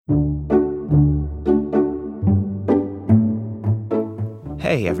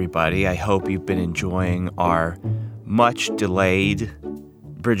Hey everybody, I hope you've been enjoying our much delayed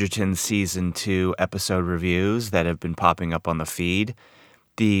Bridgerton Season 2 episode reviews that have been popping up on the feed.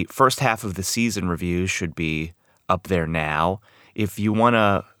 The first half of the season reviews should be up there now. If you want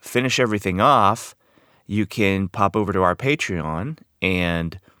to finish everything off, you can pop over to our Patreon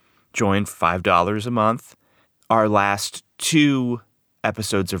and join $5 a month. Our last 2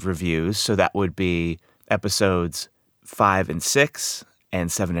 episodes of reviews, so that would be episodes 5 and 6 and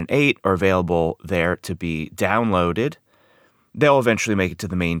 7 and 8 are available there to be downloaded. They'll eventually make it to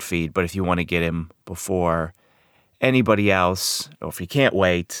the main feed, but if you want to get them before anybody else, or if you can't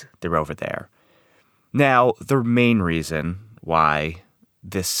wait, they're over there. Now, the main reason why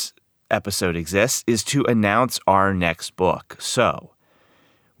this episode exists is to announce our next book. So,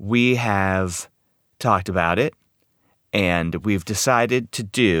 we have talked about it, and we've decided to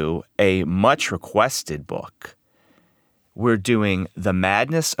do a much requested book. We're doing The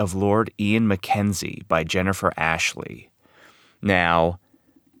Madness of Lord Ian Mackenzie by Jennifer Ashley. Now,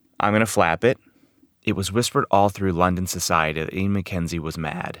 I'm going to flap it. It was whispered all through London society that Ian Mackenzie was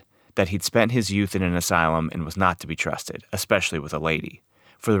mad, that he'd spent his youth in an asylum and was not to be trusted, especially with a lady.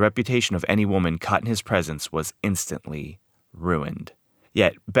 For the reputation of any woman caught in his presence was instantly ruined.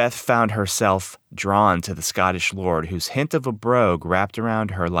 Yet Beth found herself drawn to the Scottish lord whose hint of a brogue wrapped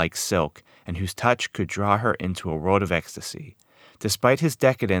around her like silk and whose touch could draw her into a world of ecstasy. Despite his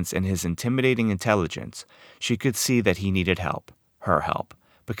decadence and his intimidating intelligence, she could see that he needed help, her help,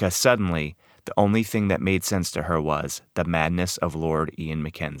 because suddenly the only thing that made sense to her was The Madness of Lord Ian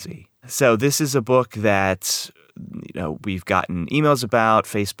Mackenzie. So this is a book that, we've gotten emails about,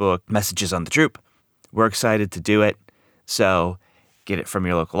 Facebook, messages on the troop. We're excited to do it. So get it from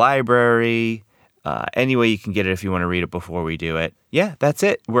your local library. Any way you can get it if you want to read it before we do it. Yeah, that's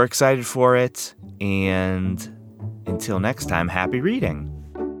it. We're excited for it. And until next time, happy reading.